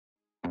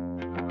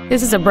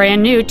This is a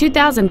brand new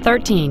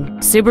 2013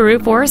 Subaru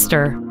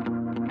Forester.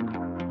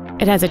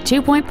 It has a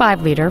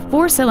 2.5-liter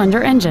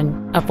four-cylinder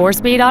engine, a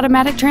four-speed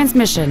automatic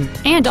transmission,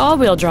 and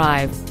all-wheel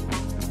drive.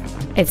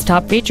 Its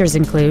top features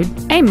include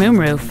a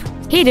moonroof,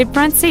 heated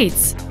front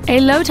seats,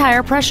 a low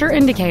tire pressure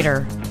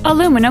indicator,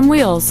 aluminum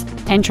wheels,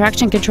 and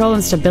traction control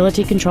and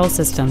stability control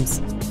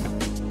systems.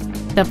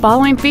 The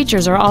following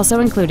features are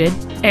also included: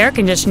 air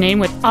conditioning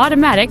with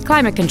automatic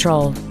climate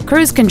control,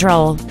 cruise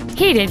control,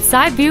 heated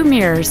side view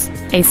mirrors,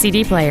 a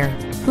CD player,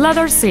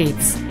 leather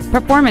seats,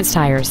 performance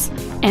tires,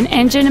 an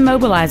engine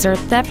immobilizer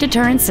theft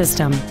deterrent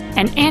system,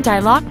 an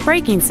anti-lock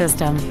braking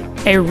system,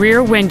 a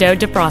rear window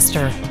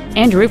defroster,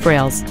 and roof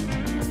rails.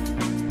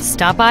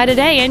 Stop by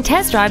today and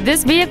test drive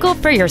this vehicle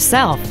for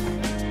yourself.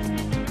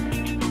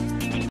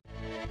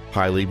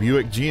 Hiley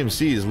Buick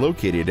GMC is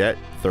located at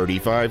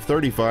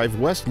 3535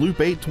 West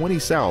Loop 820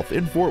 South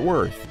in Fort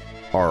Worth.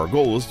 Our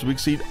goal is to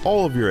exceed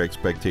all of your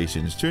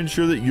expectations to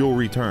ensure that you'll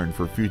return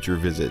for future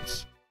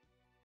visits.